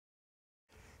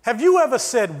Have you ever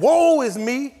said, woe is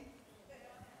me?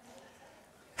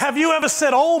 Have you ever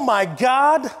said, oh my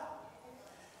God?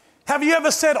 Have you ever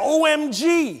said,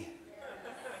 OMG?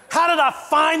 How did I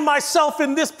find myself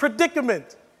in this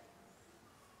predicament?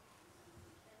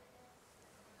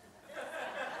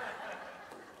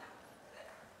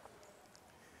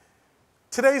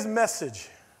 Today's message,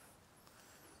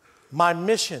 my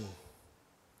mission,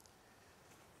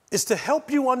 is to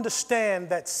help you understand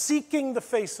that seeking the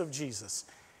face of Jesus,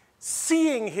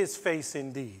 seeing his face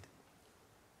indeed,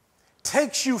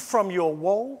 takes you from your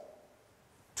woe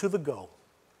to the go.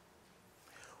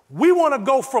 We want to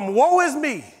go from woe is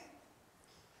me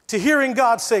to hearing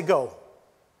God say go.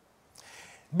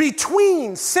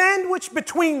 Sandwiched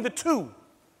between the two,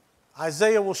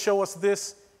 Isaiah will show us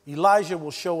this, Elijah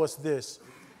will show us this,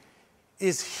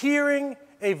 is hearing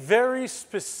a very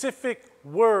specific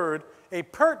word, a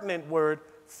pertinent word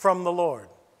from the Lord.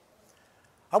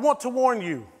 I want to warn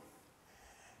you,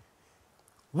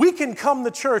 we can come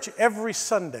to church every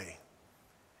Sunday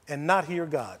and not hear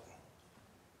God.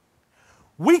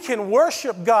 We can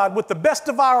worship God with the best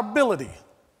of our ability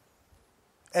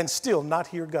and still not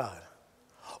hear God.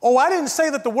 Oh, I didn't say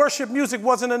that the worship music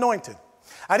wasn't anointed.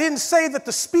 I didn't say that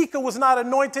the speaker was not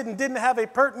anointed and didn't have a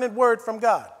pertinent word from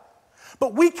God.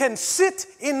 But we can sit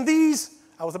in these,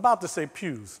 I was about to say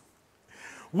pews.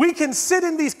 We can sit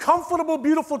in these comfortable,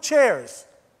 beautiful chairs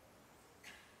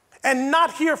and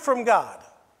not hear from God.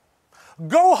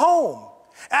 Go home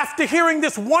after hearing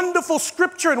this wonderful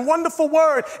scripture and wonderful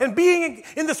word and being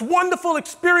in this wonderful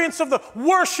experience of the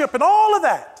worship and all of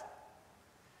that,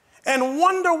 and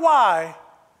wonder why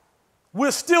we're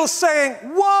still saying,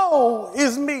 woe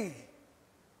is me.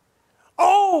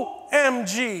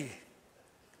 OMG.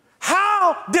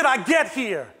 How did I get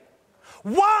here?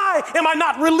 Why am I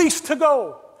not released to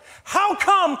go? How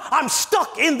come I'm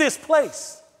stuck in this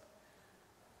place?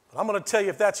 But I'm going to tell you,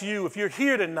 if that's you, if you're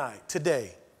here tonight,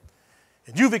 today,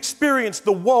 and you've experienced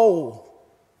the woe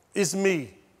is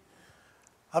me,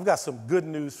 I've got some good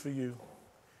news for you.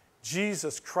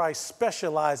 Jesus Christ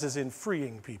specializes in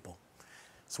freeing people.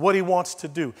 It's what he wants to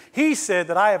do. He said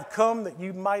that I have come that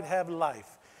you might have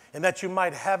life and that you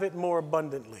might have it more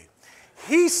abundantly.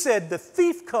 He said the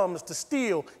thief comes to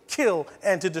steal, kill,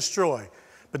 and to destroy.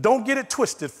 But don't get it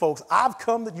twisted, folks. I've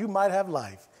come that you might have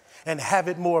life and have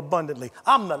it more abundantly.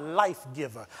 I'm the life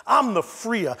giver. I'm the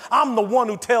freer. I'm the one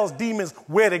who tells demons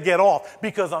where to get off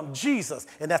because I'm Jesus,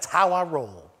 and that's how I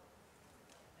roll.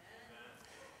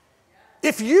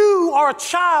 If you are a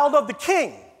child of the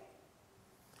King,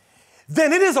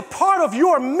 then it is a part of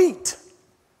your meat,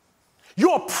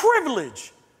 your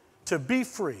privilege to be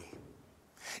free.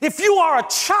 If you are a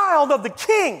child of the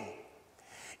King,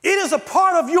 it is a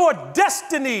part of your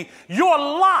destiny, your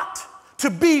lot, to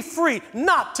be free,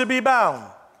 not to be bound.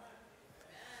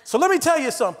 So let me tell you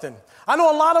something. I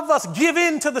know a lot of us give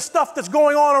in to the stuff that's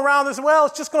going on around us. Well,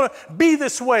 it's just going to be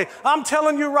this way. I'm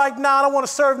telling you right now, I don't want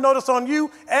to serve notice on you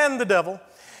and the devil,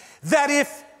 that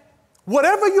if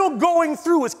whatever you're going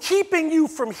through is keeping you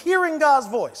from hearing God's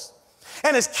voice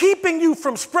and is keeping you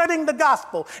from spreading the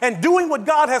gospel and doing what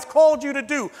God has called you to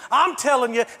do, I'm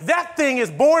telling you, that thing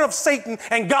is born of Satan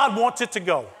and God wants it to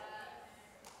go.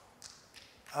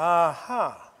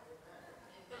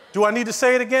 Do I need to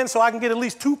say it again so I can get at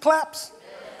least 2 claps?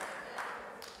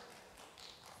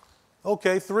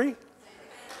 Okay, 3.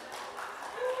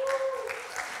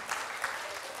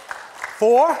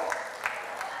 4.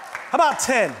 How about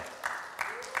 10?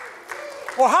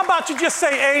 Or how about you just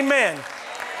say amen?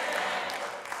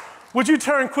 Would you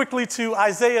turn quickly to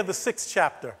Isaiah, the 6th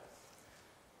chapter,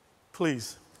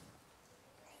 please?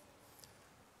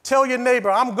 Tell your neighbor,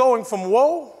 I'm going from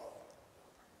woe.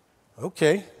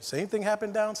 Okay, same thing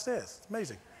happened downstairs. It's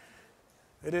amazing.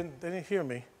 They didn't hear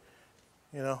me,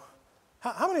 you know.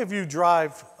 How many of you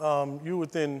drive, you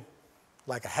within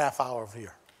like a half hour of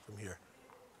here, from here?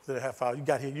 Within a half hour, you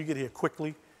get here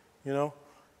quickly, you know.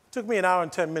 It took me an hour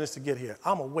and 10 minutes to get here.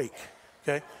 I'm awake,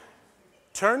 okay?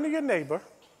 Turn to your neighbor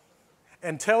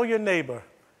and tell your neighbor,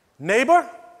 neighbor?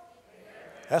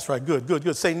 That's right, good, good,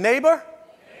 good. Say, neighbor,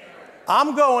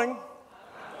 I'm going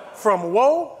from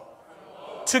woe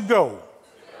to go.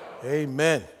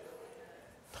 Amen.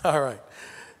 All right.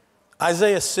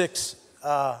 Isaiah 6,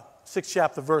 6th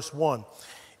chapter, verse 1.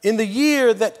 In the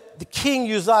year that the king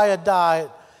Uzziah died,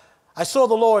 I saw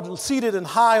the Lord seated and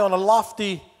high on a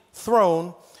lofty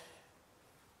throne,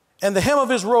 and the hem of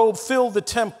his robe filled the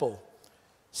temple.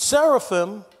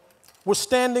 Seraphim were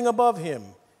standing above him.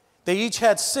 They each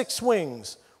had 6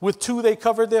 wings. With 2 they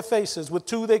covered their faces, with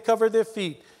 2 they covered their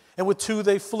feet, and with 2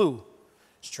 they flew.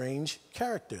 Strange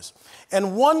characters.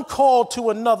 And one called to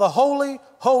another, holy,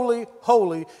 holy,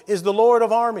 holy is the Lord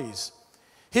of armies.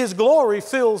 His glory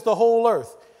fills the whole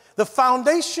earth. The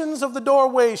foundations of the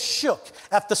doorways shook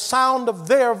at the sound of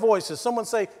their voices. Someone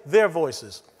say their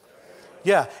voices.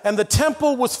 Yeah, and the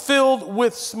temple was filled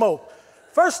with smoke.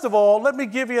 First of all, let me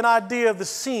give you an idea of the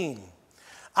scene.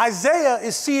 Isaiah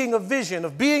is seeing a vision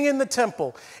of being in the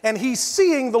temple, and he's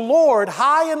seeing the Lord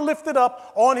high and lifted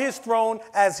up on his throne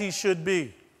as he should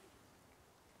be.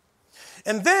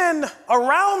 And then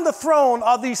around the throne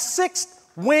are these 6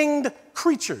 winged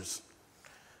creatures.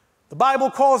 The Bible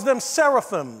calls them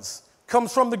seraphims.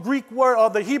 Comes from the Greek word or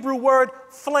the Hebrew word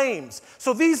flames.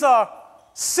 So these are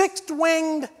 6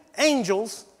 winged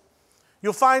angels.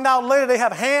 You'll find out later they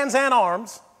have hands and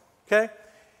arms, okay?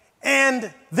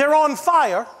 And they're on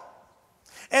fire,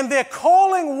 and they're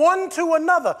calling one to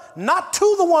another, not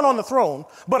to the one on the throne,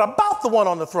 but about the one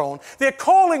on the throne. They're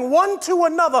calling one to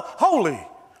another, holy,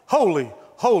 holy,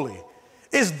 holy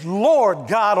is Lord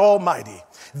God Almighty.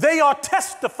 They are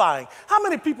testifying. How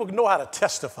many people know how to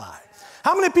testify?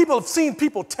 How many people have seen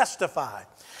people testify?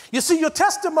 You see, your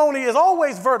testimony is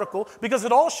always vertical because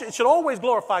it should always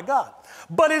glorify God,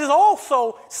 but it is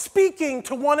also speaking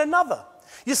to one another.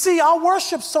 You see, our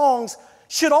worship songs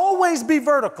should always be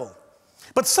vertical.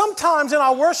 But sometimes in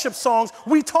our worship songs,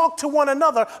 we talk to one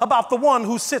another about the one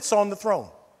who sits on the throne.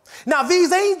 Now,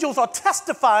 these angels are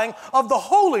testifying of the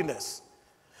holiness.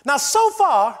 Now, so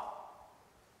far,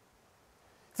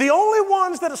 the only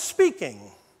ones that are speaking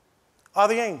are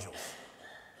the angels.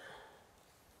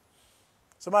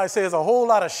 Somebody says there's a whole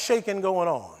lot of shaking going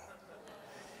on.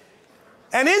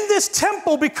 And in this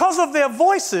temple, because of their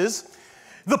voices,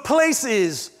 the place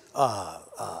is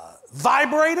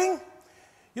vibrating.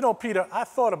 You know, Peter, I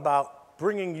thought about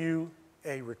bringing you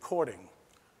a recording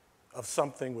of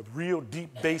something with real deep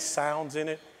bass sounds in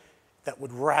it that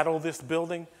would rattle this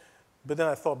building, but then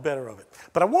I thought better of it.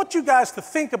 But I want you guys to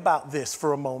think about this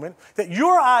for a moment, that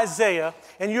you're Isaiah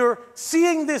and you're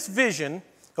seeing this vision,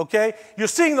 okay? You're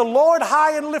seeing the Lord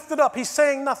high and lifted up. He's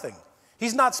saying nothing.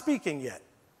 He's not speaking yet.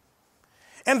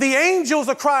 And the angels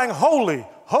are crying, holy,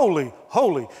 holy,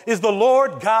 holy is the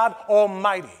Lord God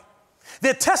Almighty.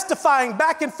 They're testifying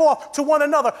back and forth to one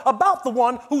another about the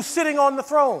one who's sitting on the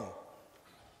throne.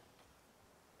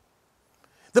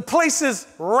 The place is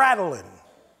rattling.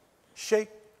 Shake,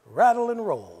 rattle, and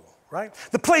roll, right?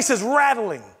 The place is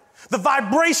rattling. The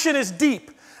vibration is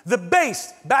deep. The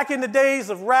bass, back in the days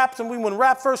of raps, and when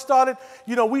rap first started,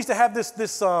 you know, we used to have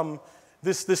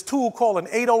this tool called an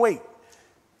 808.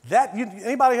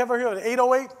 Anybody ever heard of an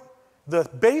 808? The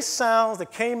bass sounds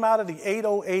that came out of the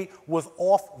 808 was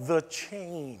off the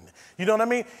chain. You know what I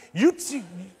mean?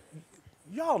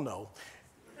 Y'all know.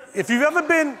 If you've ever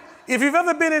been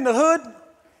in the hood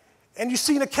and you've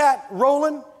seen a cat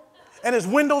rolling and his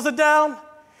windows are down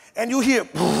and you hear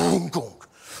boom, boom,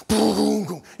 boom,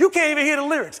 boom. You can't even hear the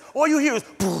lyrics. All you hear is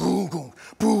boom, boom,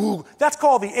 boom. That's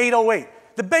called the 808.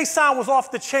 The bass sound was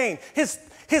off the chain. His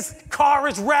car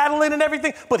is rattling and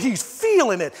everything, but he's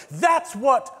feeling it. That's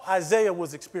what Isaiah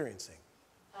was experiencing.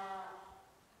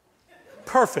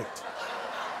 Perfect.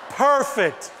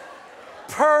 Perfect.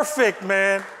 Perfect,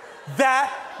 man.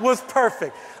 That was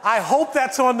perfect. I hope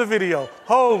that's on the video.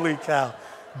 Holy cow.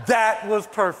 That was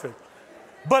perfect.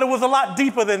 But it was a lot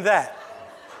deeper than that.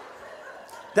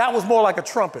 That was more like a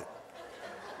trumpet.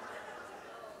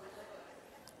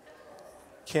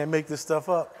 Can't make this stuff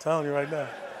up. I'm telling you right now.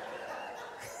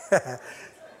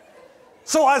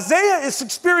 So Isaiah is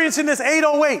experiencing this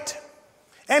 808,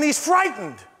 and he's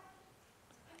frightened.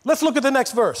 Let's look at the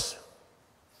next verse.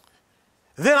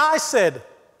 Then I said,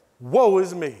 woe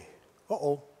is me.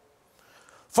 Uh-oh.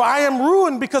 For I am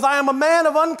ruined because I am a man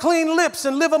of unclean lips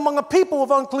and live among a people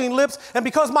of unclean lips, and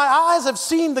because my eyes have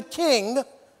seen the King,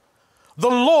 the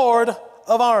Lord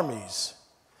of armies.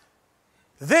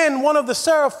 Then one of the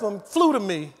seraphim flew to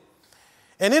me,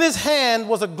 and in his hand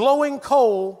was a glowing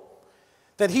coal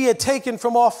that he had taken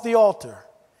from off the altar.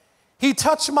 He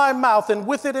touched my mouth and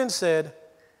with it and said,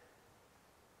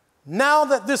 now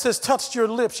that this has touched your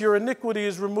lips, your iniquity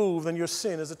is removed and your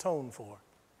sin is atoned for.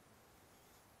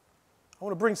 I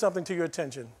want to bring something to your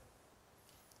attention.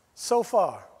 So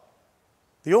far,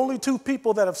 the only 2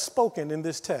 people that have spoken in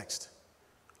this text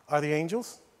are the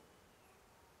angels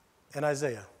and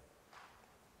Isaiah.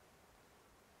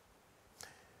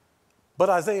 But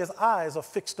Isaiah's eyes are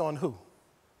fixed on who?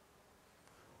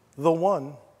 The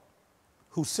one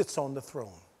who sits on the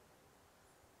throne.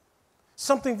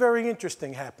 Something very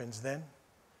interesting happens then.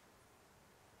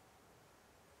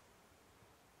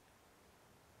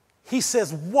 He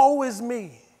says, woe is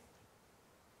me.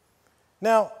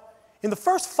 Now, In the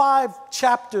first 5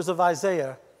 chapters of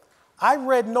Isaiah, I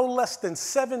read no less than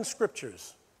 7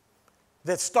 scriptures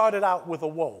that started out with a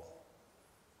woe.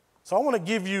 So I want to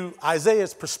give you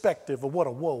Isaiah's perspective of what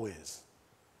a woe is.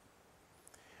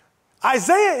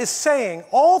 Isaiah is saying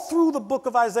all through the book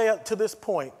of Isaiah to this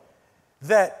point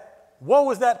that woe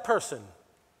is that person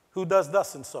who does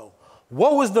thus and so.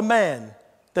 Woe is the man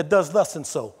that does thus and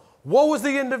so. Woe is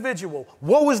the individual.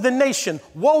 Woe is the nation.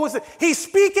 Woe is the... He's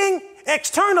speaking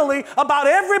externally about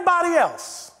everybody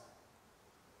else.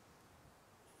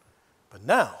 But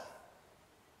now,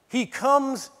 he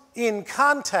comes in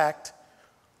contact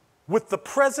with the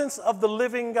presence of the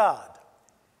living God.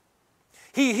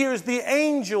 He hears the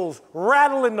angels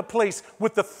rattle in the place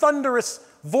with the thunderous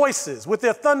voices, with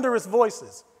their thunderous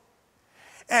voices.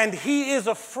 And he is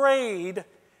afraid,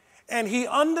 and he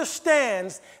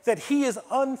understands that he is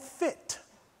unfit.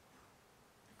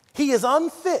 He is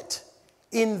unfit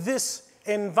in this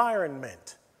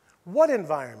environment. What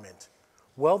environment?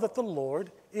 Well, that the Lord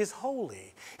is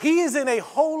holy. He is in a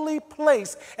holy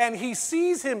place, and he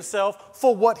sees himself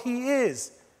for what he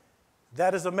is.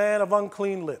 That is a man of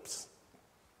unclean lips,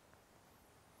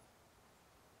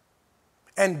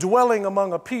 and dwelling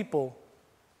among a people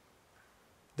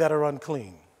that are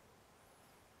unclean.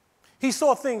 He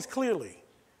saw things clearly.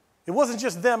 It wasn't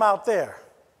just them out there.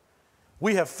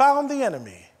 We have found the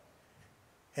enemy,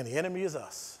 and the enemy is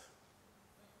us.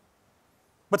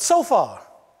 But so far,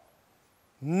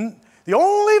 the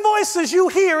only voices you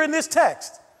hear in this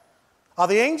text are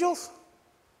the angels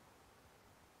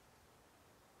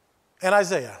and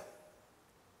Isaiah.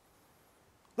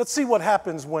 Let's see what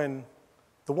happens when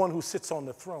the one who sits on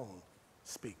the throne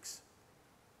speaks.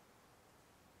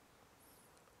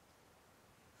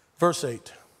 Verse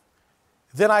 8.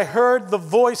 Then I heard the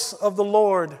voice of the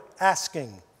Lord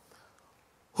asking,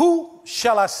 who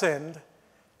shall I send,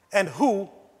 and who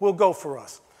will go for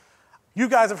us? You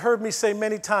guys have heard me say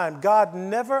many times, God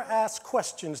never asks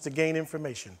questions to gain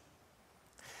information.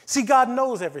 See, God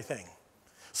knows everything.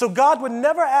 So God would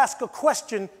never ask a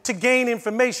question to gain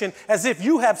information as if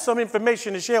you have some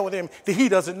information to share with him that he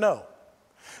doesn't know.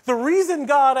 The reason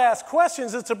God asks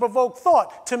questions is to provoke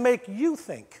thought, to make you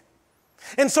think.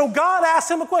 And so God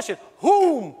asked him a question,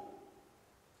 whom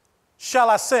shall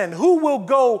I send? Who will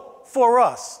go for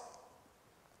us?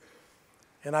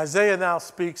 And Isaiah now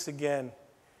speaks again,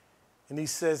 and he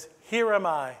says, here am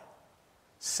I,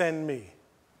 send me.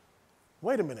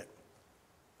 Wait a minute.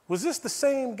 Was this the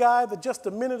same guy that just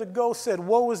a minute ago said,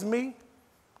 woe is me,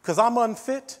 because I'm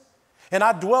unfit, and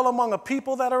I dwell among a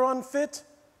people that are unfit?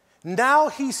 Now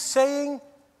he's saying,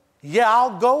 yeah,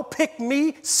 I'll go, pick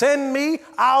me, send me,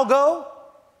 I'll go.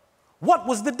 What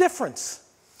was the difference?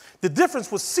 The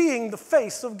difference was seeing the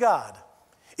face of God.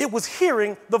 It was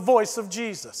hearing the voice of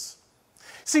Jesus.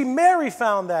 See, Mary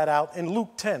found that out in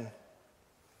Luke 10.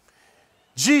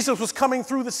 Jesus was coming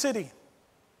through the city,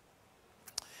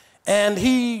 and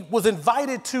he was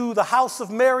invited to the house of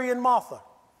Mary and Martha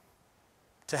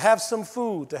to have some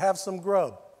food, to have some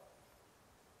grub.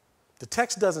 The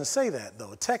text doesn't say that,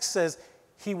 though. The text says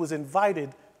he was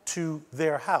invited to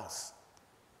their house.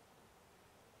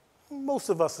 Most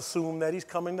of us assume that he's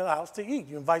coming to the house to eat.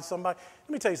 You invite somebody.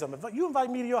 Let me tell you something. You invite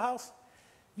me to your house,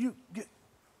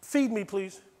 feed me,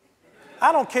 please.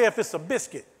 I don't care if it's a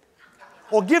biscuit,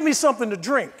 or give me something to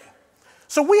drink.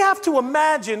 So we have to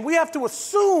imagine, we have to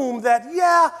assume that,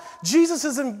 yeah, Jesus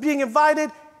isn't being invited.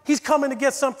 He's coming to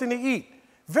get something to eat.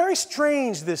 Very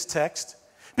strange, this text,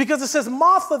 because it says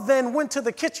Martha then went to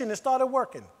the kitchen and started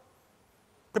working,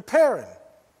 preparing.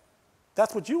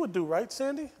 That's what you would do, right,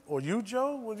 Sandy? Or you,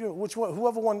 Joe? Which one,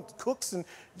 whoever one cooks, and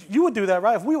you would do that,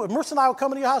 right? If Merce and I would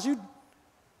come to your house,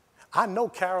 I know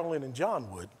Carolyn and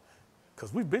John would,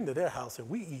 because we've been to their house and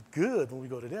we eat good when we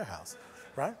go to their house,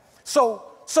 right? So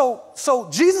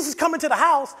Jesus is coming to the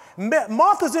house.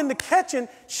 Martha's in the kitchen.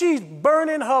 She's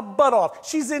burning her butt off.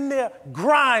 She's in there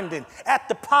grinding at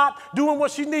the pot, doing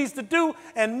what she needs to do.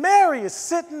 And Mary is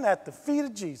sitting at the feet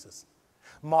of Jesus.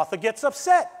 Martha gets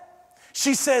upset.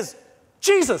 She says,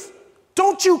 Jesus,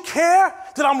 don't you care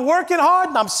that I'm working hard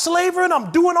and I'm slavering, I'm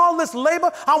doing all this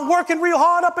labor, I'm working real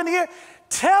hard up in here?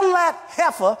 Tell that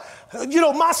heifer,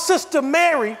 my sister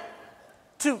Mary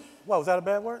to, what, was that a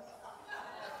bad word?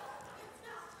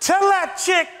 Tell that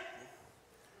chick,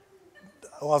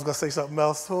 I was going to say something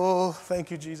else. Oh,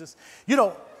 thank you, Jesus.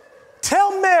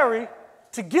 Tell Mary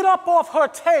to get up off her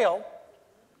tail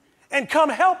and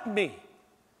come help me.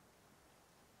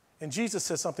 And Jesus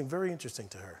says something very interesting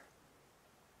to her.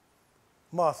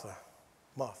 Martha,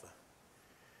 Martha,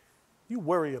 you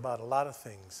worry about a lot of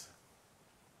things.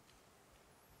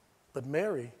 But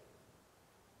Mary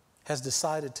has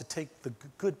decided to take the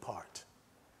good part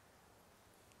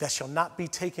that shall not be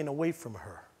taken away from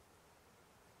her.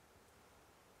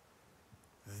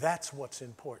 That's what's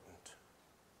important.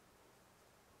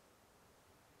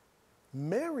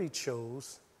 Mary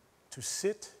chose to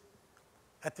sit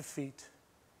at the feet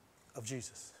of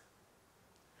Jesus.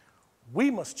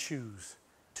 We must choose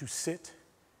to sit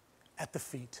at the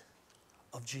feet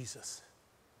of Jesus.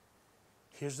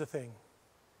 Here's the thing.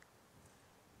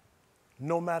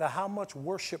 No matter how much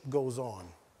worship goes on,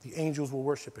 the angels were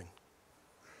worshiping.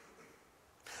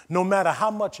 No matter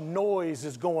how much noise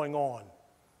is going on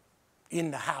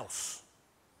in the house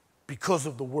because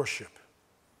of the worship,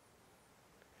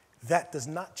 that does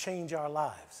not change our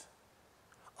lives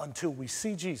until we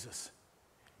see Jesus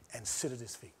and sit at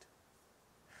his feet.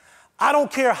 I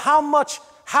don't care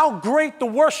how great the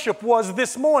worship was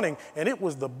this morning, and it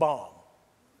was the bomb.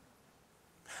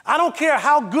 I don't care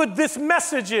how good this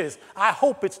message is. I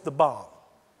hope it's the bomb.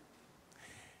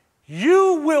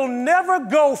 You will never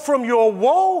go from your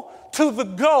woe to the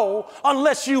go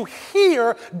unless you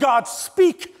hear God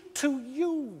speak to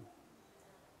you.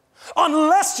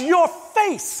 Unless your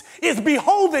face is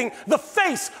beholding the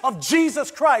face of Jesus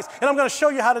Christ. And I'm going to show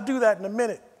you how to do that in a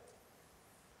minute.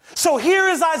 So here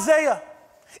is Isaiah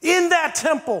in that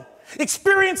temple,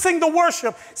 experiencing the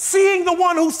worship, seeing the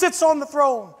one who sits on the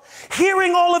throne,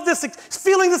 hearing all of this,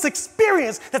 feeling this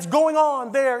experience that's going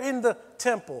on there in the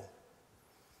temple.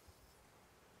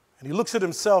 And he looks at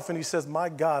himself and he says, my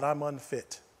God, I'm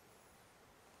unfit.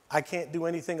 I can't do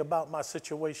anything about my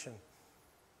situation.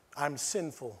 I'm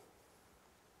sinful.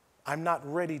 I'm not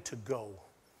ready to go.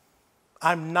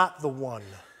 I'm not the one.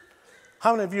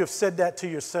 How many of you have said that to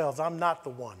yourselves? I'm not the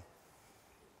one.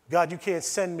 God, you can't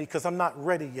send me because I'm not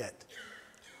ready yet.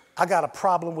 I got a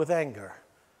problem with anger.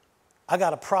 I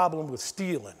got a problem with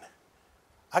stealing.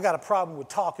 I got a problem with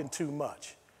talking too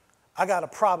much. I got a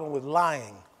problem with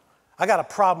lying. I got a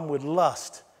problem with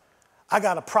lust. I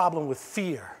got a problem with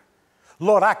fear.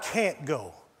 Lord, I can't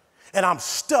go. And I'm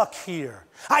stuck here.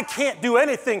 I can't do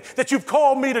anything that you've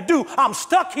called me to do. I'm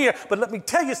stuck here. But let me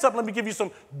tell you something. Let me give you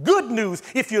some good news.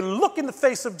 If you look in the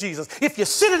face of Jesus, if you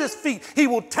sit at his feet, he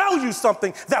will tell you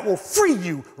something that will free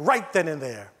you right then and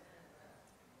there.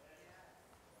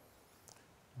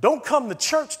 Don't come to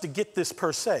church to get this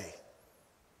per se.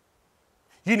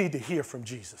 You need to hear from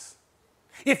Jesus.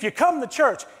 If you come to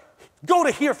church, go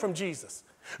to hear from Jesus.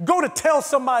 Go to tell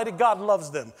somebody that God loves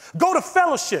them. Go to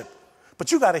fellowship.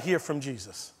 But you got to hear from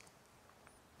Jesus.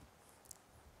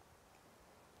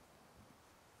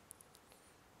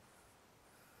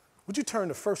 Would you turn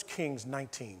to 1 Kings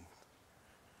 19?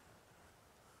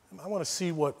 I want to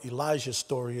see what Elijah's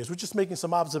story is. We're just making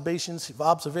some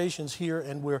observations here,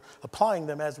 and we're applying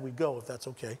them as we go, if that's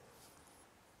okay.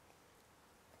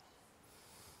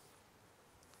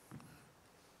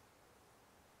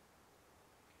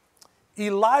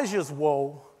 Elijah's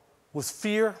woe was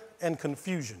fear and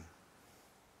confusion.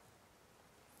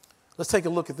 Let's take a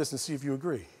look at this and see if you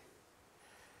agree.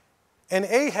 And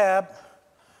Ahab,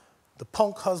 the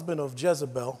punk husband of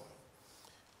Jezebel,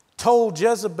 told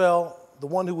Jezebel, the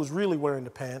one who was really wearing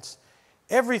the pants,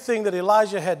 everything that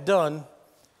Elijah had done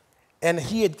and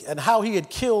how he had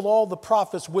killed all the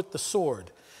prophets with the sword.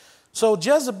 So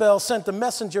Jezebel sent a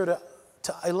messenger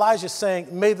to Elijah saying,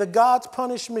 may the gods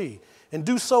punish me and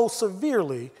do so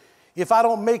severely if I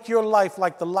don't make your life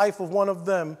like the life of one of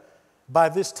them by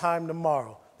this time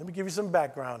tomorrow. Let me give you some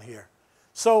background here.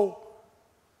 So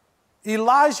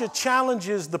Elijah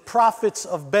challenges the prophets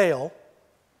of Baal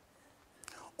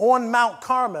on Mount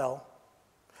Carmel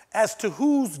as to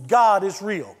whose God is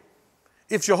real.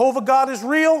 If Jehovah God is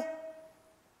real,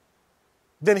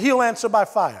 then he'll answer by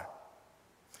fire.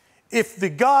 If the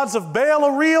gods of Baal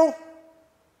are real,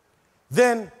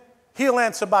 then he'll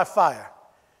answer by fire.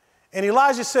 And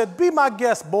Elijah said, be my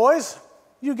guest, boys.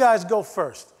 You guys go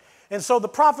first. And so the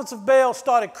prophets of Baal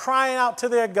started crying out to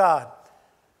their God.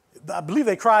 I believe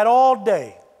they cried all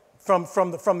day, from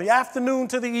the afternoon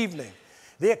to the evening.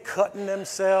 They're cutting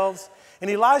themselves. And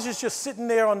Elijah's just sitting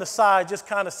there on the side, just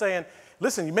kind of saying,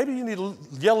 listen, maybe you need to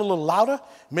yell a little louder.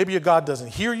 Maybe your God doesn't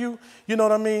hear you. You know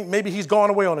what I mean? Maybe he's gone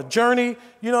away on a journey.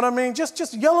 You know what I mean?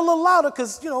 Just yell a little louder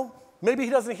because, maybe he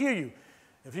doesn't hear you.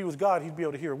 If he was God, he'd be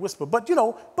able to hear a whisper. But,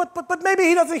 but maybe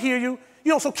he doesn't hear you.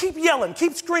 So keep yelling,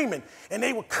 keep screaming. And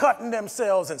they were cutting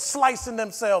themselves and slicing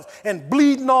themselves and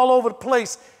bleeding all over the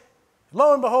place.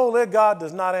 Lo and behold, their God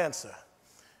does not answer.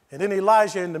 And then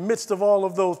Elijah, in the midst of all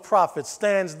of those prophets,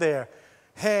 stands there,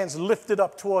 hands lifted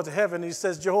up towards heaven. He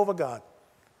says, Jehovah God,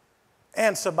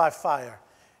 answer by fire.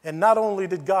 And not only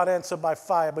did God answer by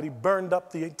fire, but he burned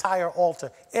up the entire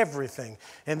altar, everything.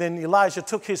 And then Elijah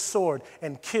took his sword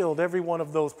and killed every one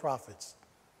of those prophets.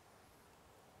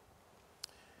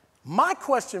 My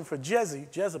question for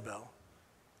Jezebel,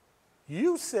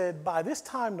 you said by this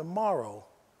time tomorrow,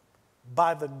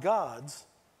 by the gods,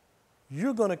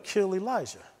 you're going to kill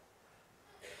Elijah.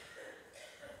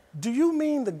 Do you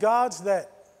mean the gods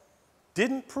that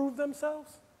didn't prove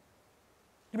themselves?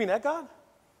 You mean that God?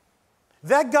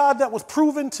 That God that was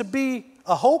proven to be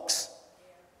a hoax?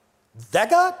 That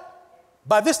God?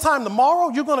 By this time tomorrow,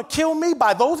 you're going to kill me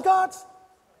by those gods?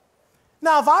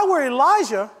 Now, if I were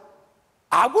Elijah,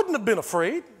 I wouldn't have been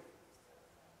afraid.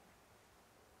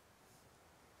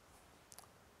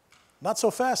 Not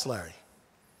so fast, Larry.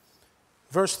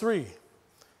 Verse 3.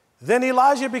 Then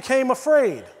Elijah became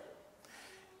afraid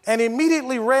and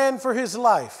immediately ran for his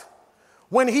life.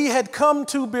 When he had come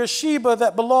to Beersheba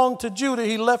that belonged to Judah,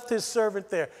 he left his servant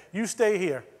there. You stay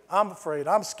here. I'm afraid.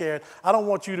 I'm scared. I don't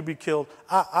want you to be killed.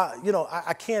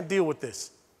 I can't deal with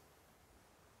this.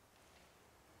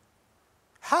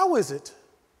 How is it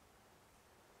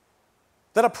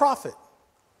that a prophet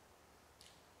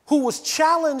who was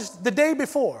challenged the day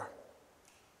before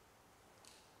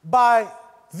by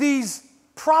these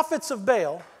prophets of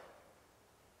Baal,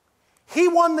 he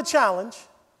won the challenge,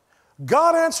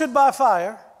 God answered by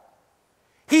fire,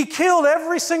 he killed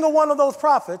every single one of those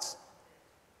prophets,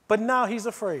 but now he's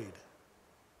afraid?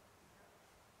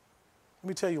 Let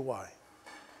me tell you why.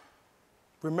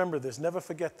 Remember this, never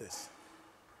forget this.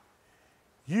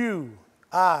 You,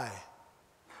 I,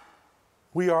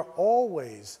 we are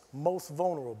always most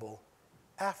vulnerable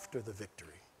after the victory.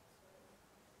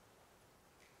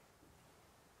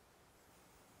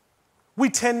 We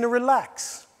tend to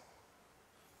relax.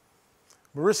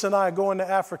 Marissa and I are going to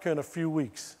Africa in a few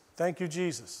weeks. Thank you,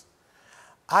 Jesus.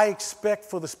 I expect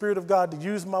for the Spirit of God to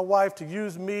use my wife, to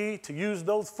use me, to use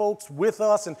those folks with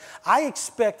us. And I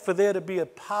expect for there to be a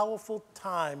powerful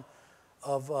time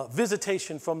of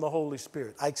visitation from the Holy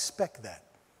Spirit. I expect that.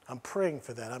 I'm praying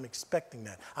for that. I'm expecting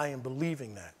that. I am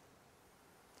believing that.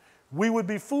 We would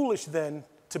be foolish then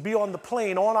to be on the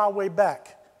plane on our way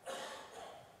back,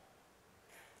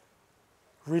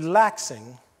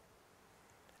 relaxing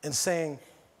and saying,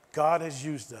 God has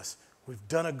used us. We've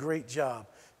done a great job.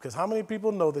 Because how many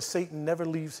people know that Satan never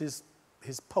leaves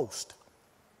his post?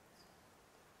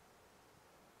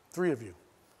 3 of you.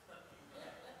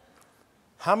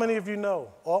 How many of you know?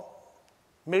 Oh,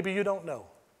 maybe you don't know.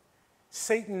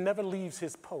 Satan never leaves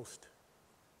his post.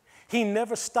 He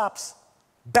never stops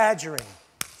badgering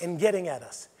and getting at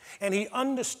us. And he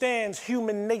understands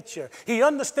human nature. He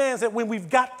understands that when we've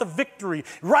got the victory,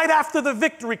 right after the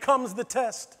victory comes the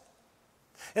test.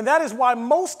 And that is why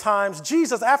most times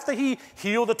Jesus, after he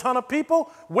healed a ton of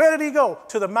people, where did he go?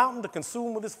 To the mountain to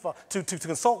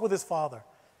consult with his Father.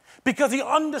 Because he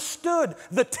understood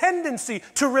the tendency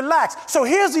to relax. So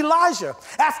here's Elijah.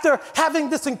 After having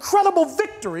this incredible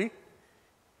victory,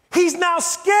 he's now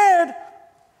scared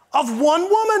of one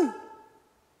woman.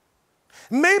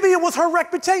 Maybe it was her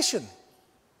reputation.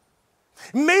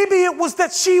 Maybe it was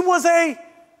that she was a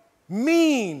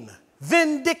mean,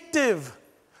 vindictive,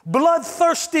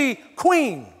 bloodthirsty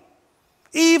queen.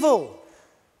 Evil.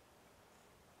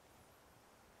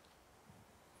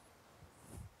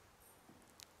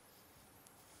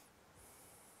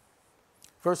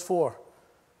 Verse 4.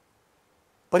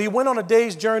 But he went on a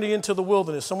day's journey into the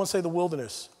wilderness. Someone say the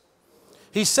wilderness.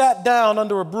 He sat down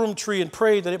under a broom tree and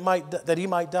prayed that he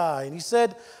might die. And he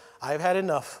said, I have had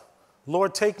enough.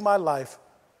 Lord, take my life,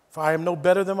 for I am no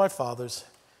better than my fathers.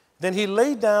 Then he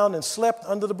lay down and slept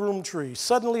under the broom tree.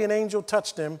 Suddenly an angel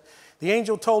touched him. The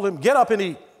angel told him, get up and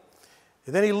eat.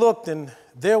 And then he looked, and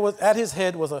there was at his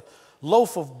head was a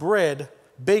loaf of bread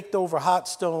baked over hot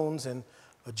stones and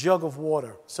a jug of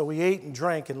water. So he ate and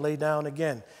drank and lay down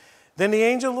again. Then the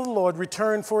angel of the Lord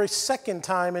returned for a second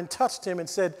time and touched him and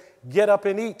said, get up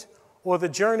and eat, or the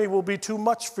journey will be too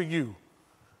much for you.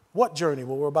 What journey?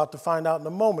 Well, we're about to find out in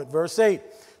a moment. Verse 8.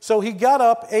 So he got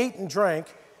up, ate and drank.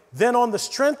 Then on the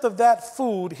strength of that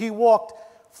food, he walked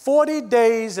 40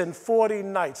 days and 40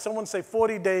 nights. Someone say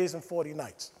 40 days and 40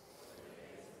 nights.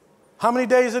 How many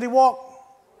days did he walk?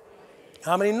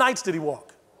 How many nights did he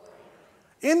walk?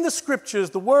 In the scriptures,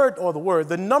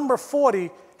 the number 40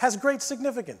 has great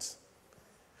significance.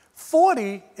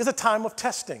 40 is a time of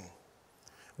testing.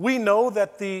 We know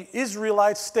that the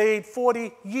Israelites stayed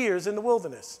 40 years in the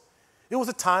wilderness. It was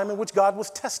a time in which God was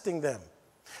testing them.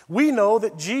 We know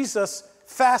that Jesus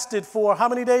fasted for how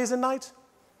many days and nights?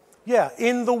 Yeah,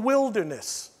 in the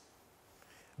wilderness.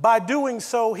 By doing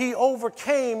so, he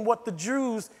overcame what the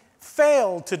Jews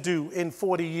failed to do in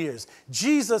 40 years.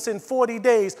 Jesus in 40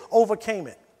 days overcame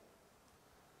it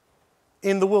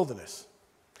in the wilderness,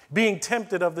 being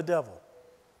tempted of the devil.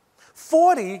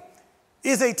 40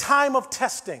 is a time of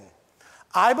testing.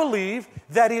 I believe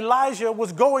that Elijah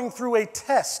was going through a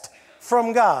test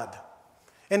from God,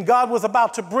 and God was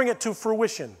about to bring it to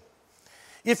fruition.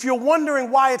 If you're wondering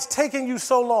why it's taking you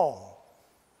so long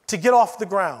to get off the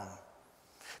ground,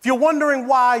 if you're wondering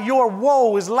why your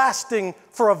woe is lasting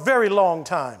for a very long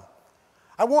time,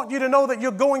 I want you to know that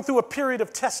you're going through a period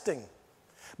of testing.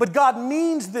 But God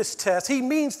means this test. He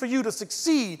means for you to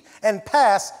succeed and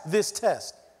pass this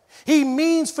test. He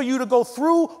means for you to go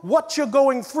through what you're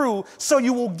going through so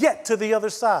you will get to the other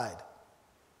side.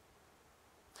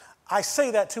 I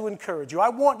say that to encourage you. I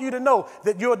want you to know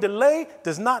that your delay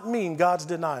does not mean God's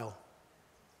denial.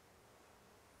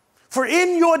 For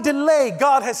in your delay,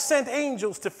 God has sent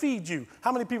angels to feed you.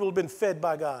 How many people have been fed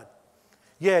by God?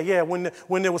 Yeah.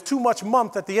 When there was too much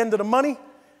month at the end of the money,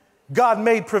 God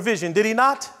made provision. Did he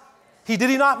not? Did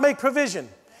he not make provision?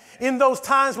 In those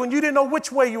times when you didn't know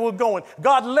which way you were going,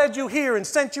 God led you here and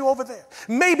sent you over there.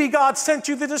 Maybe God sent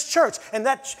you to this church, and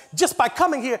that just by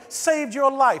coming here saved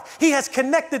your life. He has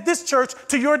connected this church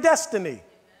to your destiny.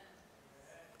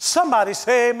 Somebody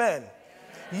say amen.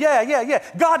 Yeah.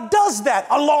 God does that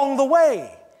along the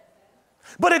way.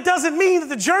 But it doesn't mean that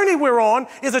the journey we're on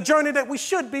is a journey that we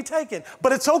should be taking.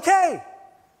 But it's okay.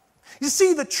 You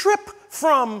see, the trip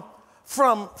from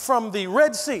the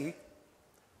Red Sea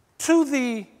to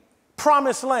the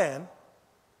Promised Land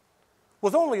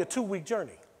was only a 2-week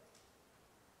journey.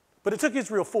 But it took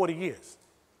Israel 40 years.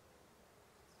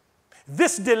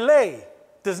 This delay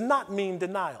does not mean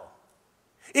denial.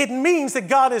 It means that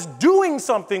God is doing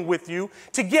something with you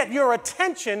to get your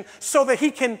attention so that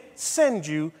he can send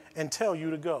you and tell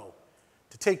you to go,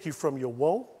 to take you from your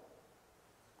woe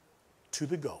to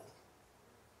the go.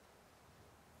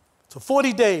 So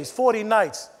 40 days, 40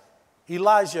 nights,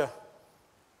 Elijah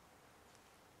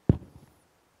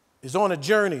is on a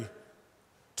journey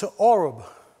to Oreb,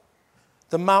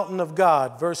 the mountain of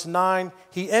God. Verse 9,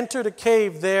 he entered a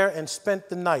cave there and spent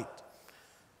the night.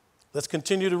 Let's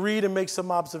continue to read and make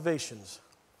some observations.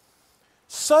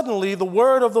 Suddenly, the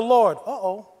word of the Lord.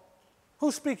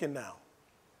 Who's speaking now?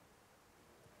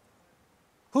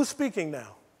 Who's speaking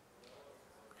now?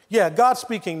 Yeah, God's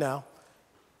speaking now.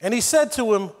 And he said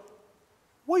to him,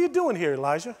 what are you doing here,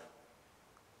 Elijah?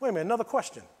 Wait a minute, another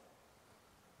question.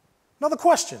 Another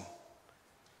question.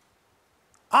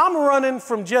 I'm running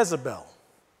from Jezebel.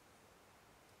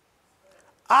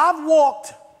 I've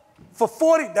walked for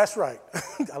 40, that's right.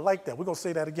 I like that. We're going to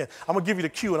say that again. I'm going to give you the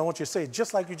cue, and I want you to say it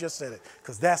just like you just said it,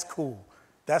 because that's cool.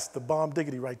 That's the bomb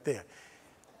diggity right there.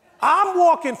 I'm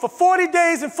walking for 40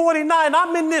 days and 49.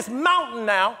 I'm in this mountain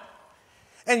now,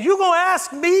 and you're going to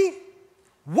ask me,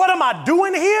 what am I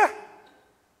doing here?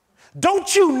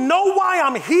 Don't you know why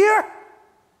I'm here?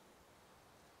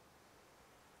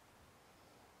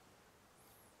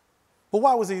 But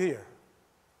why was he here?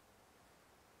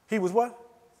 He was what?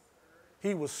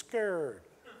 He was scared.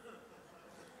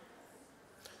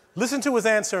 Listen to his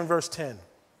answer in verse 10.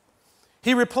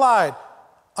 He replied,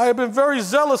 I have been very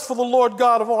zealous for the Lord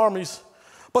God of armies,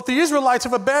 but the Israelites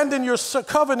have abandoned your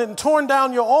covenant and torn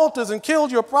down your altars and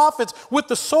killed your prophets with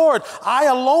the sword. I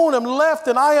alone am left,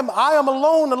 and I am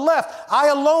alone and left. I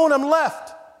alone am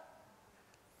left.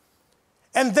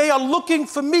 And they are looking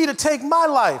for me to take my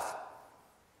life.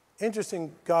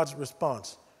 Interesting, God's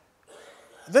response.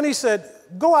 Then he said,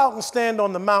 go out and stand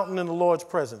on the mountain in the Lord's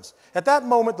presence. At that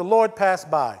moment, the Lord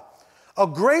passed by. A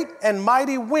great and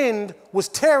mighty wind was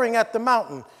tearing at the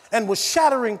mountain and was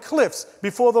shattering cliffs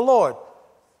before the Lord.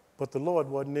 But the Lord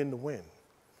wasn't in the wind.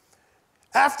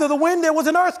 After the wind, there was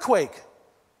an earthquake.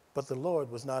 But the Lord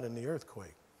was not in the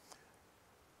earthquake.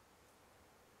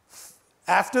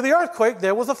 After the earthquake,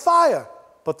 there was a fire.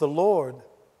 But the Lord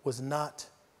was not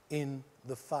in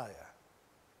the fire.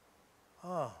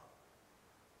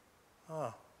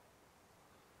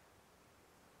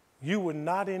 You were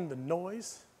not in the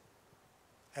noise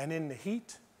and in the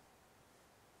heat.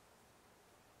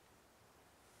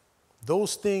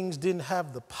 Those things didn't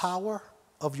have the power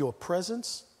of your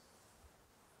presence,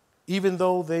 even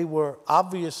though they were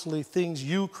obviously things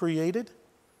you created.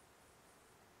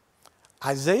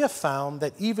 Isaiah found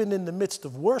that even in the midst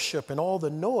of worship and all the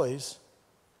noise,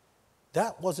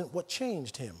 that wasn't what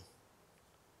changed him.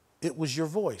 It was your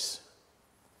voice.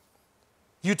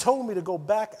 You told me to go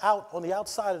back out on the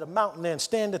outside of the mountain there and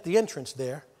stand at the entrance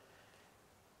there,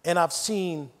 and I've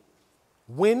seen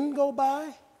wind go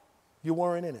by. You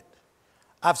weren't in it.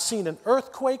 I've seen an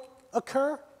earthquake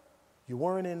occur. You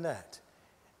weren't in that.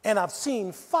 And I've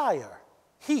seen fire,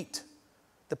 heat,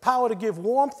 the power to give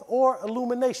warmth or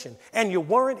illumination, and you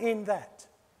weren't in that.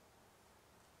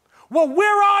 Well,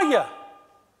 where are you?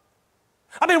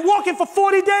 I've been walking for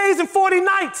 40 days and 40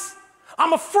 nights.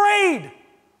 I'm afraid.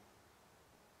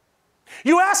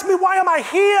 You ask me, why am I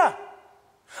here?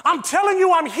 I'm telling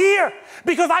you I'm here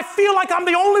because I feel like I'm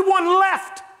the only one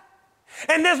left.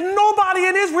 And there's nobody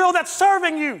in Israel that's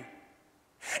serving you.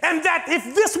 And that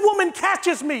if this woman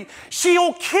catches me,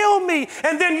 she'll kill me.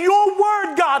 And then your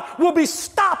word, God, will be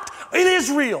stopped in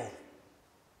Israel.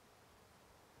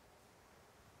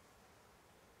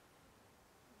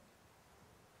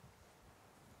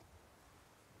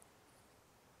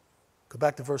 Go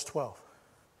back to verse 12.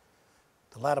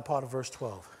 The latter part of verse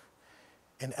 12.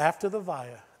 And after the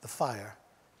fire,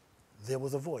 there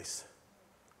was a voice,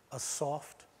 a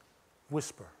soft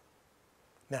whisper.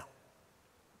 Now,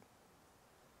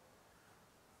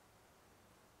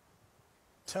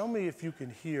 tell me if you can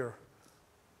hear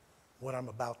what I'm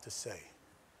about to say.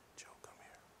 Joe, come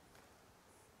here.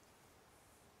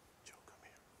 Joe, come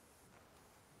here.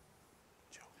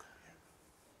 Joe, come here.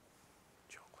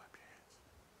 Joe, clap your hands.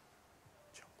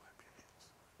 Joe, clap your hands.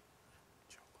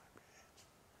 Joe, clap your hands.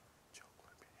 Joe,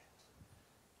 clap your hands.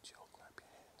 Joe, clap your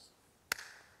hands.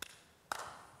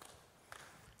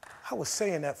 I was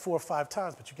saying that 4 or 5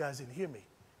 times, but you guys didn't hear me.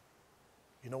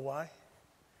 You know why?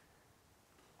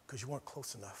 Because you weren't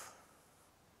close enough.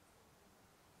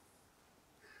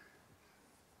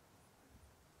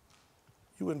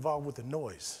 You were involved with the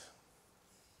noise.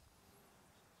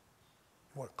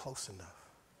 You weren't close enough.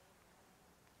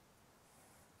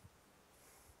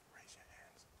 Raise your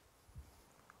hands.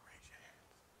 Raise your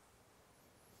hands.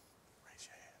 Raise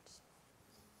your hands.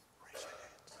 Raise your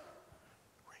hands.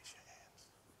 Raise your hands.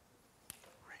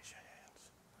 Raise your hands.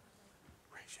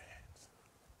 Raise your hands.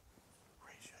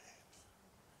 Raise your hands.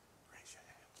 Raise your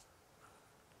hands.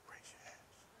 Raise your hands.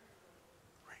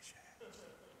 Raise your hands.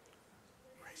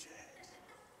 Raise your hands.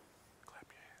 Clap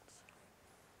your hands.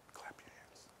 Clap your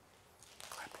hands.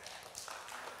 Clap your hands.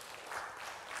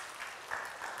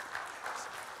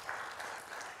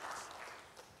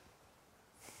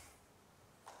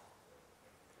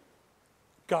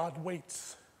 God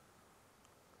waits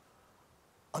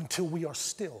until we are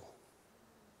still.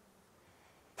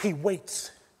 He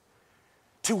waits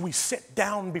till we sit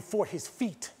down before his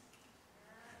feet,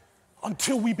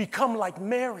 until we become like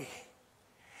Mary,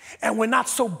 and we're not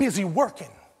so busy working,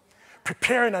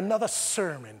 preparing another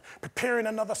sermon, preparing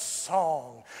another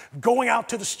song, going out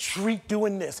to the street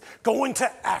doing this, going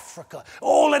to Africa,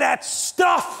 all of that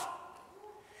stuff.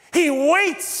 He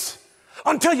waits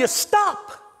until you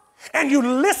stop and you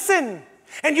listen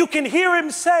and you can hear him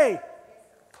say,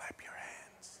 clap your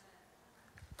hands,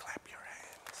 clap your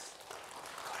hands,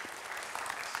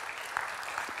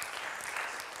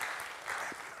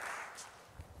 clap your hands.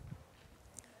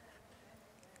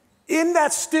 In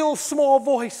that still small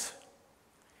voice,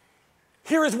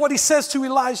 here is what he says to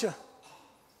Elijah.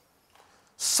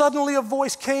 Suddenly a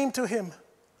voice came to him.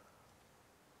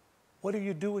 What are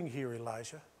you doing here,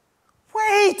 Elijah?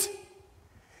 Wait!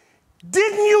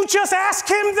 Didn't you just ask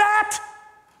him that?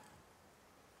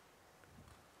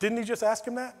 Didn't he just ask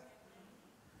him that?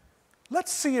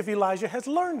 Let's see if Elijah has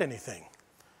learned anything.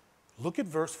 Look at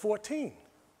verse 14.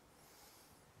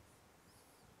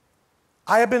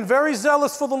 I have been very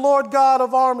zealous for the Lord God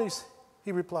of armies,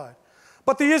 he replied.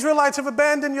 But the Israelites have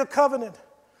abandoned your covenant,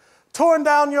 torn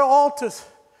down your altars,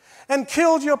 and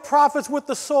killed your prophets with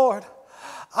the sword.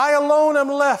 I alone am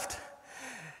left,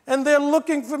 and they're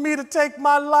looking for me to take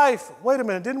my life. Wait a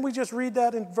minute, didn't we just read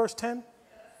that in verse 10?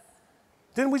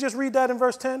 Didn't we just read that in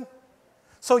verse 10?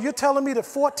 So you're telling me that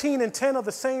 14 and 10 are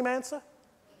the same answer?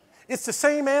 It's the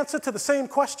same answer to the same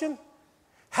question?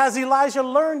 Has Elijah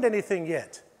learned anything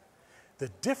yet? The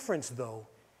difference, though,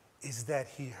 is that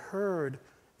he heard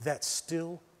that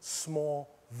still small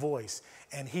voice,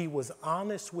 and he was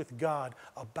honest with God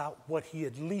about what he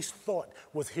at least thought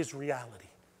was his reality.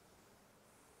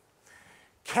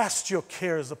 Cast your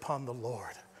cares upon the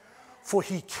Lord, for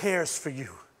he cares for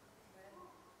you.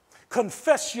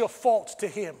 Confess your faults to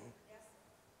him.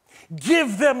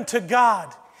 Give them to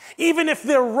God, even if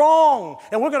they're wrong.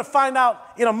 And we're going to find out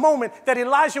in a moment that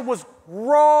Elijah was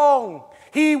wrong.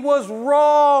 He was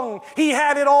wrong. He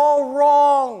had it all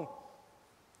wrong.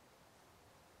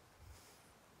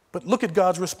 But look at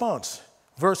God's response.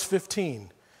 Verse 15.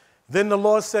 Then the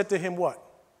Lord said to him what?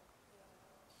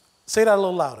 Say that a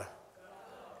little louder.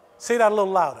 Say that a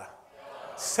little louder.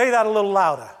 Say that a little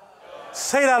louder.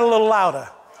 Say that a little louder.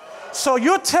 So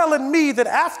you're telling me that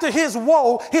after his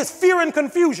woe, his fear and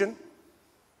confusion,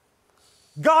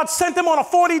 God sent him on a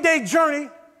 40-day journey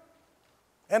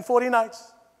and 40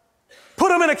 nights,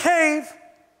 put him in a cave,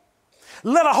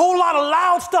 let a whole lot of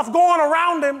loud stuff go on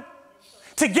around him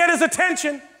to get his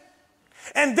attention,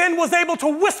 and then was able to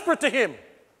whisper to him.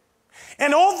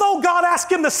 And although God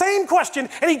asked him the same question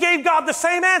and he gave God the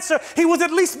same answer, he was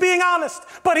at least being honest.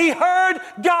 But he heard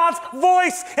God's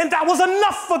voice, and that was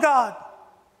enough for God.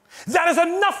 That is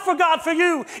enough for God for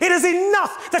you. It is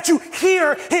enough that you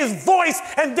hear his voice,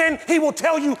 and then he will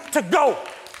tell you to go.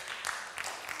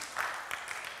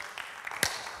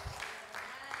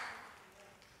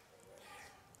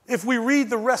 If we read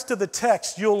the rest of the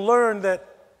text, you'll learn that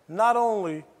not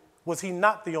only was he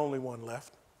not the only one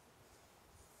left,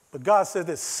 but God said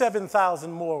there's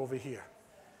 7,000 more over here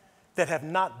that have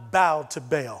not bowed to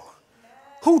Baal.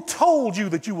 Who told you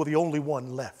that you were the only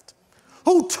one left?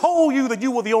 Who told you that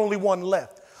you were the only one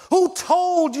left? Who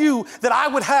told you that I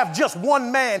would have just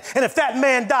one man, and if that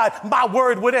man died, my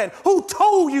word would end? Who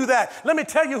told you that? Let me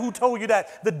tell you who told you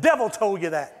that. The devil told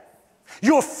you that.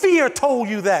 Your fear told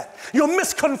you that. Your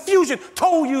misconfusion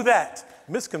told you that.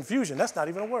 Misconfusion, that's not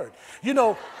even a word. You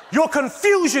know, your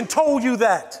confusion told you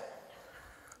that.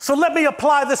 So let me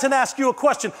apply this and ask you a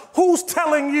question. Who's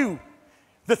telling you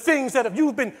the things that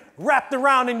you've been wrapped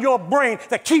around in your brain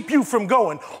that keep you from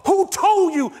going? Who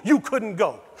told you you couldn't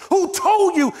go? Who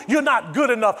told you you're not good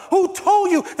enough? Who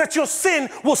told you that your sin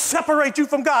will separate you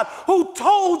from God? Who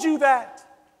told you that?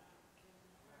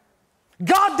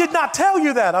 God did not tell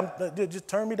you that. Just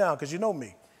turn me down because you know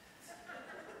me.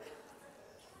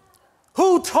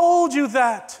 Who told you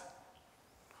that?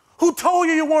 Who told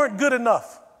you you weren't good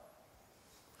enough?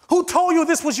 Who told you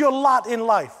this was your lot in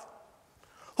life?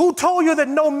 Who told you that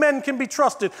no men can be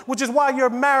trusted, which is why your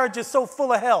marriage is so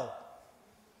full of hell?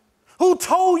 Who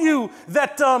told you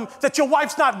that, that your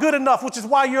wife's not good enough, which is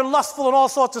why you're lustful and all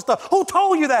sorts of stuff? Who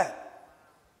told you that?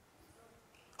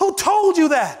 Who told you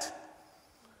that?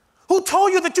 Who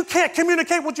told you that you can't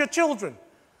communicate with your children?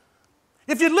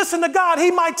 If you listen to God,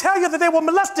 he might tell you that they were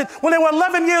molested when they were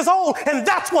 11 years old, and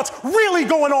that's what's really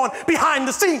going on behind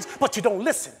the scenes, but you don't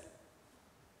listen.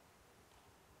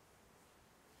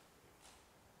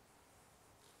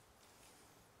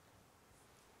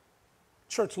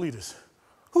 Church leaders,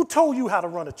 who told you how to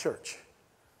run a church?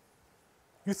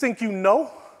 You think you know?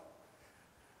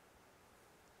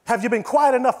 Have you been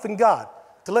quiet enough in God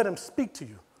to let him speak to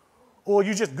you? Or are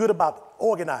you just good about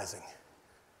organizing?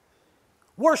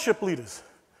 Worship leaders,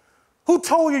 who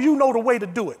told you you know the way to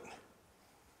do it?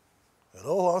 And,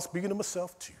 oh, I'm speaking to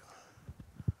myself too.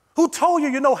 Who told you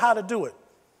you know how to do it?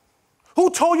 Who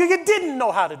told you you didn't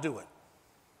know how to do it?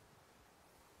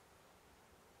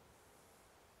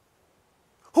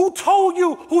 Who told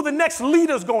you who the next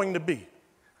leader's going to be?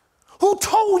 Who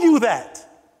told you that?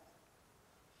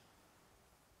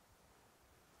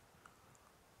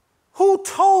 Who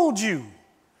told you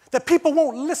that people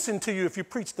won't listen to you if you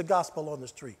preach the gospel on the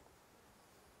street?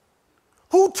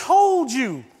 Who told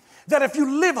you that if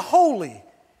you live holy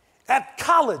at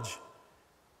college,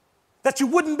 that you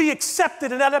wouldn't be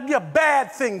accepted and that'd be a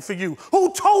bad thing for you?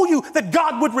 Who told you that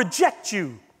God would reject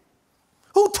you?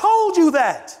 Who told you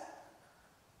that?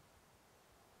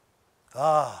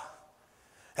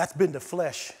 That's been the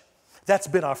flesh. That's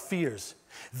been our fears.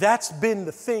 That's been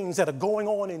the things that are going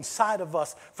on inside of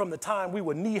us from the time we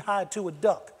were knee-high to a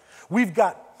duck. We've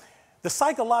got, the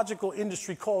psychological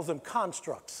industry calls them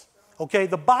constructs, okay?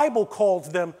 The Bible calls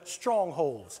them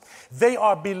strongholds. They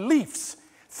are beliefs,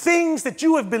 things that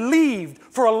you have believed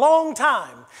for a long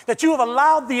time, that you have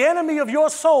allowed the enemy of your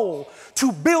soul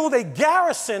to build a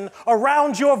garrison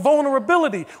around your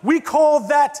vulnerability. We call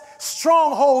that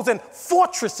strongholds and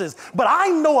fortresses. But I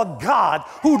know a God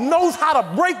who knows how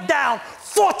to break down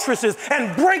fortresses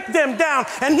and break them down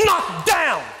and knock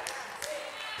down.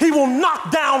 He will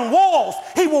knock down walls.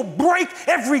 He will break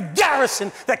every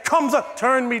garrison that comes up.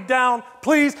 Turn me down,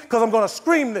 please, because I'm going to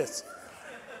scream this.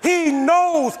 He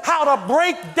knows how to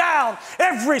break down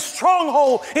every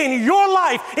stronghold in your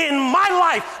life, in my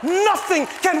life. Nothing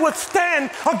can withstand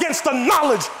against the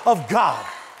knowledge of God.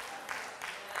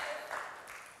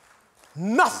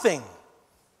 Nothing.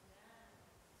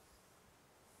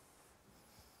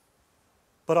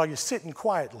 But are you sitting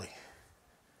quietly?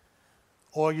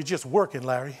 Or are you just working,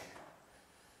 Larry?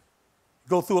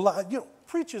 Go through a lot. You know,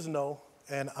 preachers know,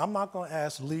 and I'm not going to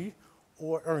ask Lee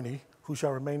or Ernie, who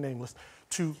shall remain nameless,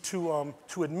 to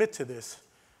admit to this,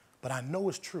 but I know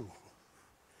it's true.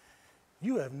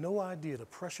 You have no idea the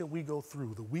pressure we go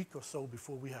through the week or so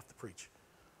before we have to preach.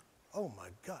 Oh my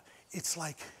God. It's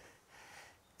like,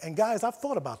 and guys, I've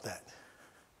thought about that.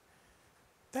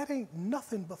 That ain't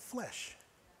nothing but flesh.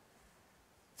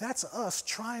 That's us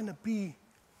trying to be,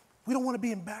 we don't want to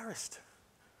be embarrassed.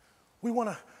 We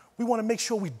want to make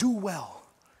sure we do well.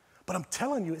 But I'm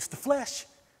telling you, it's the flesh.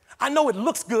 I know it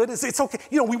looks good. It's okay.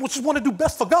 You know, we just want to do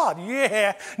best for God.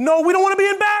 Yeah. No, we don't want to be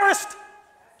embarrassed.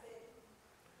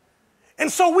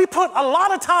 And so we put a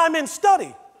lot of time in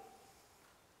study,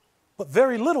 but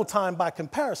very little time by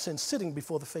comparison sitting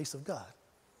before the face of God.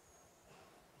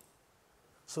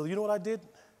 So you know what I did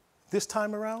this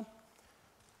time around?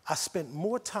 I spent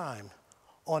more time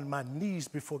on my knees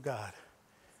before God.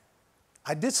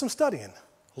 I did some studying,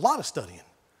 a lot of studying.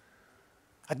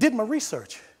 I did my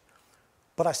research,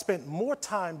 but I spent more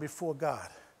time before God.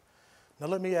 Now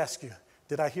let me ask you,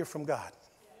 did I hear from God?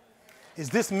 Is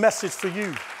this message for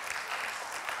you?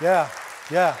 Yeah.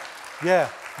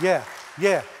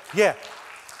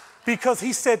 Because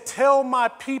he said, tell my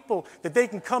people that they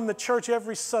can come to church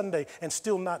every Sunday and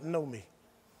still not know me.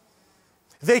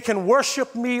 They can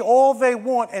worship me all they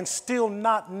want and still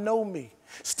not know me.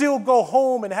 Still go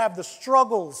home and have the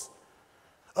struggles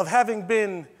of having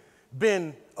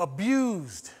been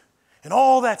abused and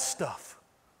all that stuff.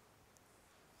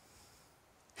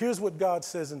 Here's what God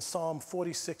says in Psalm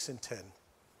 46 and 10.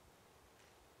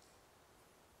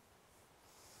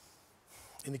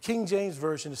 In the King James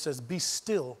Version, it says, be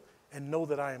still and know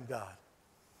that I am God.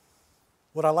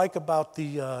 What I like about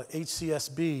the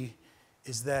HCSB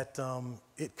is that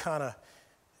it kind of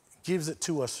gives it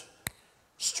to us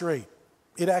straight.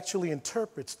 It actually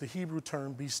interprets the Hebrew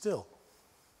term, be still.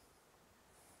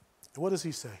 What does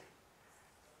he say?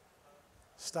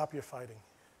 Stop your fighting.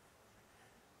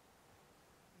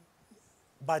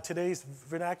 By today's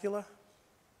vernacular,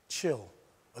 chill.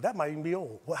 Well, that might even be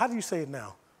old. Well, how do you say it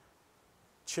now?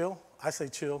 Chill? I say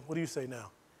chill. What do you say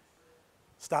now?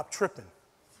 Stop tripping.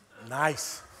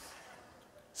 Nice.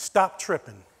 Stop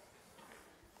tripping.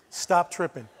 Stop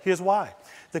tripping. Here's why.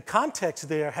 The context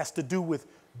there has to do with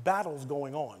battles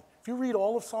going on. If you read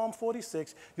all of Psalm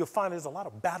 46, you'll find there's a lot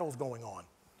of battles going on.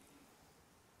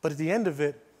 But at the end of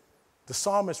it, the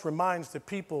psalmist reminds the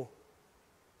people,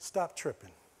 stop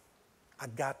tripping. I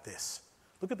got this.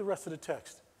 Look at the rest of the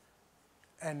text.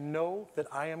 And know that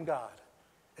I am God,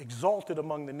 exalted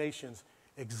among the nations,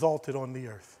 exalted on the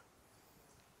earth.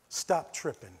 Stop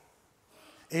tripping.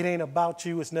 It ain't about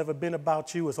you. It's never been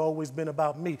about you. It's always been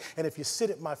about me. And if you sit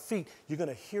at my feet, you're going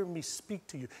to hear me speak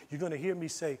to you. You're going to hear me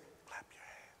say, clap your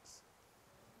hands.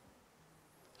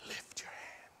 Lift your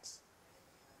hands.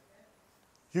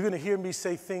 You're going to hear me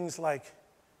say things like,